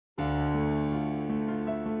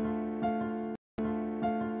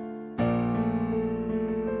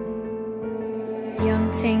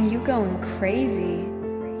Ting, you going crazy.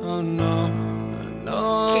 Oh no,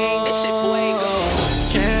 no. King, this shit fuego.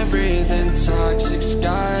 Can't breathe in toxic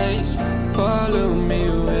skies. Pollute me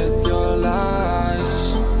with your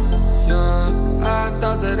lies. Yeah, I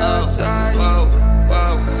thought that I'd die.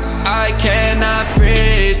 I cannot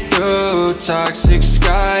breathe through toxic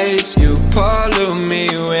skies. You pollute me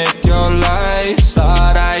with your lies.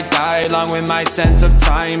 Thought I'd die along with my sense of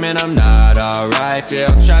time, and I'm not alright. Feel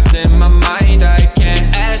trapped in my mind, I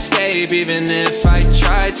can't escape even if I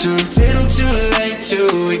try to. Little too late, too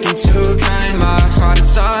weak and too kind. My heart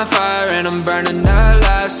is on fire and I'm burning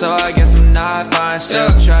alive, so I guess I'm not fine. Still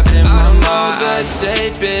trapped in my mind. I know that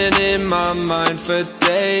they've been in my mind for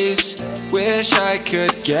days. Wish I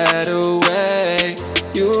could get away.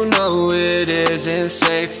 You know it isn't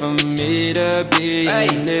safe for me to be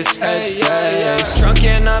in this headspace. Drunk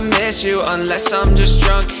and I miss you unless I'm just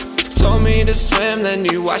drunk. Told me to swim, then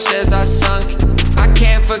you watched as I sunk. I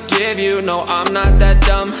can't forgive you, no I'm not that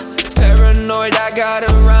dumb. Paranoid, I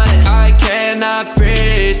gotta run. I cannot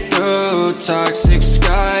breathe through toxic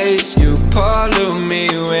skies. You pollute me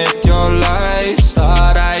with your lies.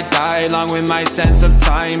 Thought I'd die along with my sense of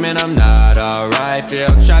time, and I'm not alright. Feel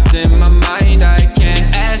trapped in my mind, I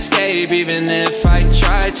can't escape even if I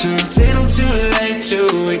try to. Little too late, too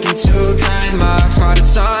weak and too kind. My heart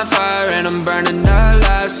is on fire and I'm burning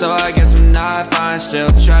alive, so I guess I'm not fine. Still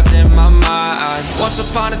trapped in my mind. Once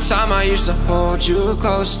upon a time I used to hold you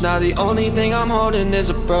close. Now the only thing I'm holding is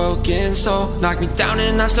a broken soul. Knock me down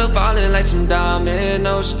and I'm still falling like some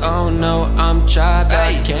dominoes. Oh no, I'm trapped,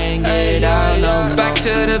 I can't get out, no. Back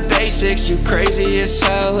to the basics, you crazy as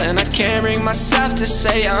hell, and I can't bring myself to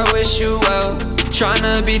say I wish you well.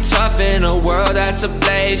 Tryna be tough in a world that's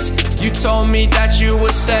ablaze. You told me that you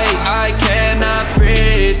would stay. I cannot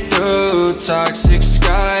breathe through toxic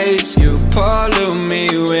skies. You pollute me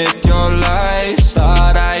with your lies.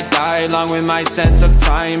 Thought I'd die along with my sense of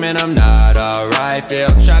time, and I'm not alright. Feel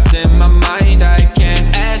trapped in my mind, I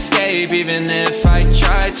can't escape even if I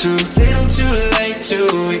try to. Little too late, too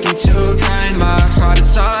weak and too kind. My heart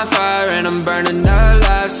is on fire and I'm burning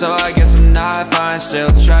alive, so I guess I'm not fine. Still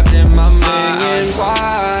trapped in my mind. Singing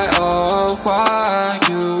why, oh why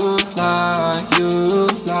you lie, you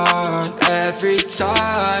lie. Every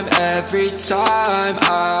time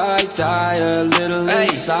I die a little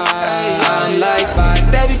inside. I'm like bye,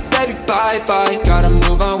 baby, baby, bye, bye. Gotta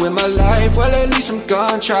move on with my life, well at least I'm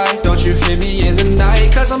gonna try. Don't you hear me in the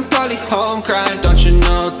night, cause I'm probably home crying. Don't you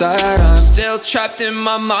know that I'm still trapped in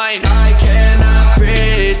my mind. I cannot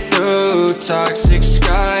breathe through toxic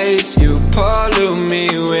skies. You pollute me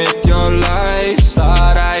with your lies.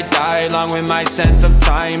 Thought I'd die along with my sense of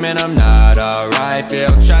time, and I'm not alright. Feel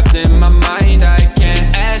trapped in my mind, I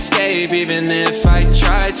can't escape even if I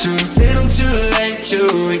try to. Little too late, too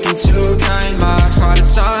weak and too kind. My heart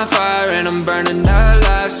is on fire and I'm burning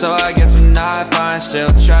alive, so I guess I'm not fine. Still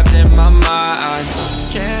trapped in my mind.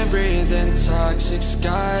 Can't breathe in toxic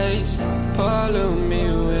skies. Pollute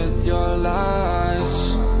me with your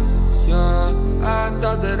lies. Yeah, I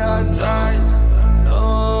thought that I'd die.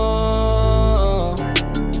 No.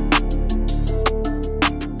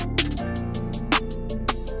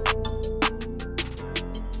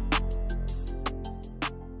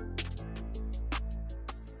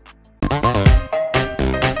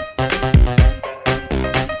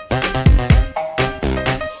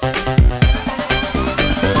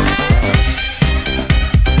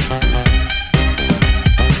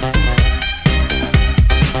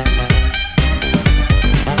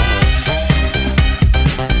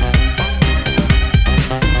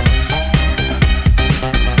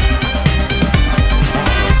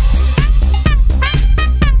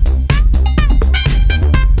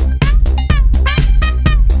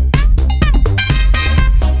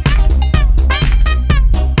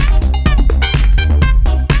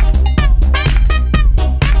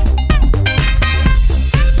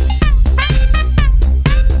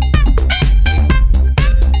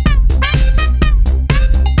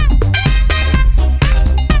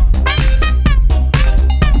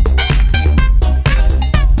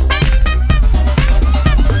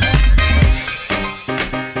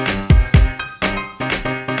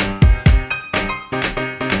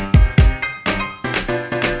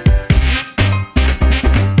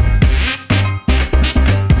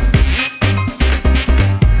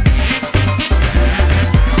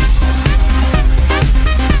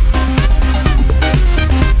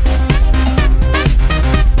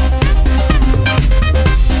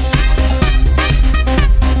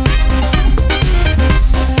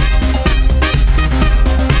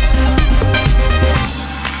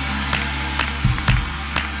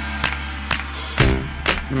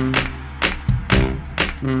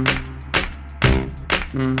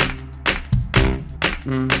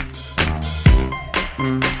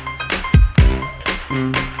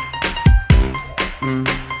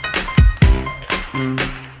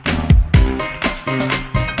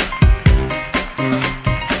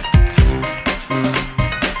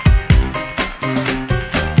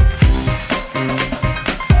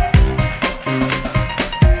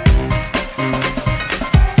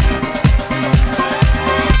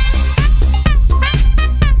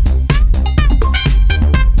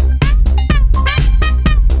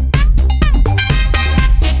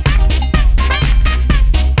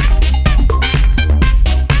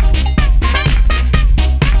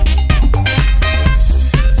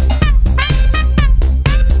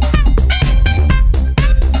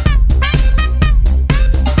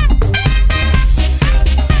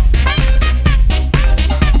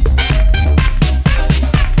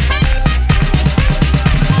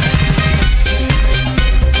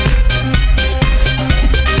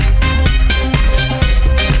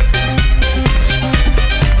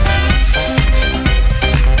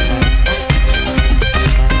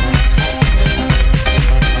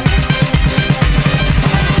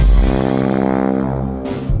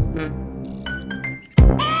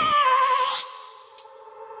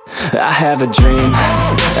 I have a dream,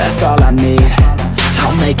 that's all I need.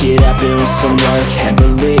 I'll make it happen with some work and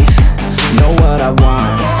belief. Know what I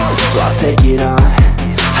want, so I'll take it on.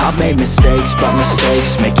 I've made mistakes, but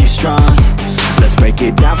mistakes make you strong. Let's break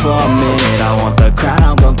it down for a minute. I want the crown,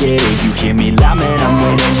 I'm gon' get it. You hear me loud, man, I'm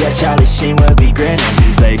winning. Yeah, Charlie Sheen will be grinning.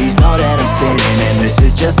 These ladies know that I'm sinning, and this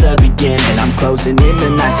is just the beginning. I'm closing in the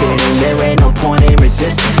ninth inning, there ain't no point in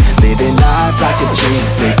resisting. Living life like a dream,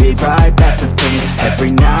 live it right, that's the thing. Every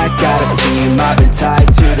night, got a team, I've been tied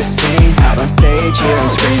to the scene. Out on stage, hear them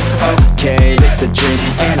scream, okay, this a dream.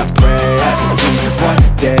 And I pray as a team, one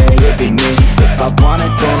day it'll be me. If I want it,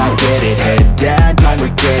 then I get it. Head down, don't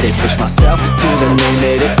regret it. Push myself to the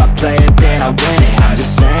limit. If I play it, then I win it. I'm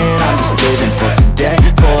just saying, I'm just living for today.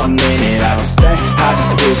 For a minute, I don't stay, I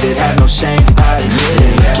just visit. Have no shame, I admit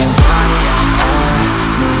it. Looking right at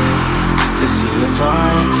me to see if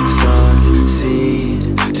I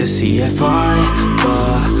succeed, to see if I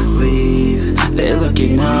believe. They're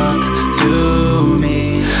looking up to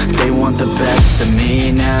me. They want the best of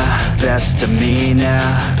me now, best of me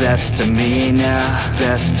now, best of me now,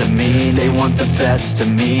 best of me. They want the best of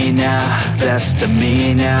me now, best of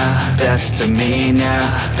me now, best of me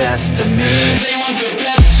now, best of me. They want the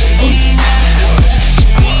best of me now.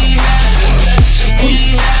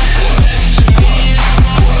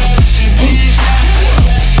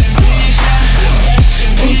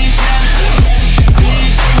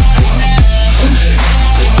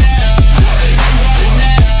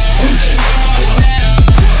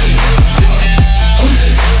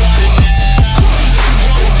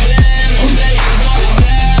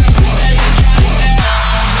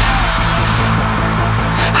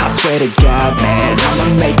 Swear to God, man,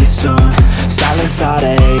 I'ma make it soon. Silence all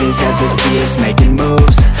the haters as they see us making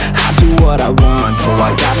moves. I do what I want, so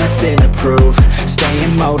I got nothing to prove.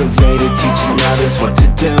 Staying motivated, teaching others what to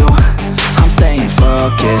do. I'm staying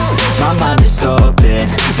focused, my mind is open.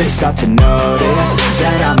 They start to notice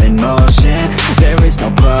that I'm in motion. There is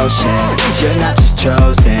no potion, you're not just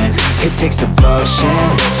chosen. It takes devotion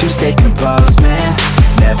to stay composed, man.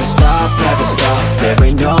 Never stop, there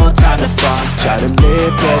ain't no time to fall. Try to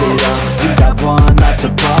live, get it all, you got one life to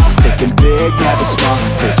ball. Thinking big, never small,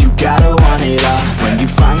 cause you gotta want it all. When you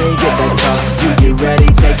finally get that call, you get ready,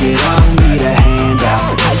 take it all. Need a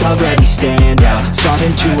handout, I already stand out.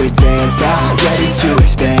 Starting to advance now, ready to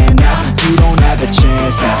expand now. You don't have a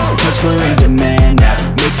chance now, cause we're in demand now.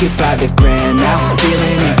 Make it by the grand now,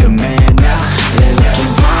 feeling in command now. They're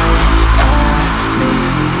looking right at me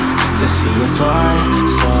to see if I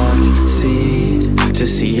succeed, to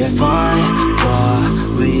see if I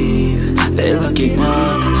believe. They're looking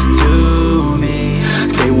up to me.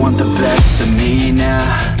 They want the best of me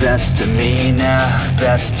now, best of me now,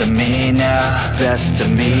 best of me now, best of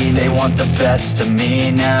me. They want the best of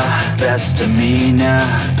me now, best of me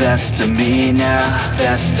now, best of me now,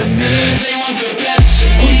 best of me.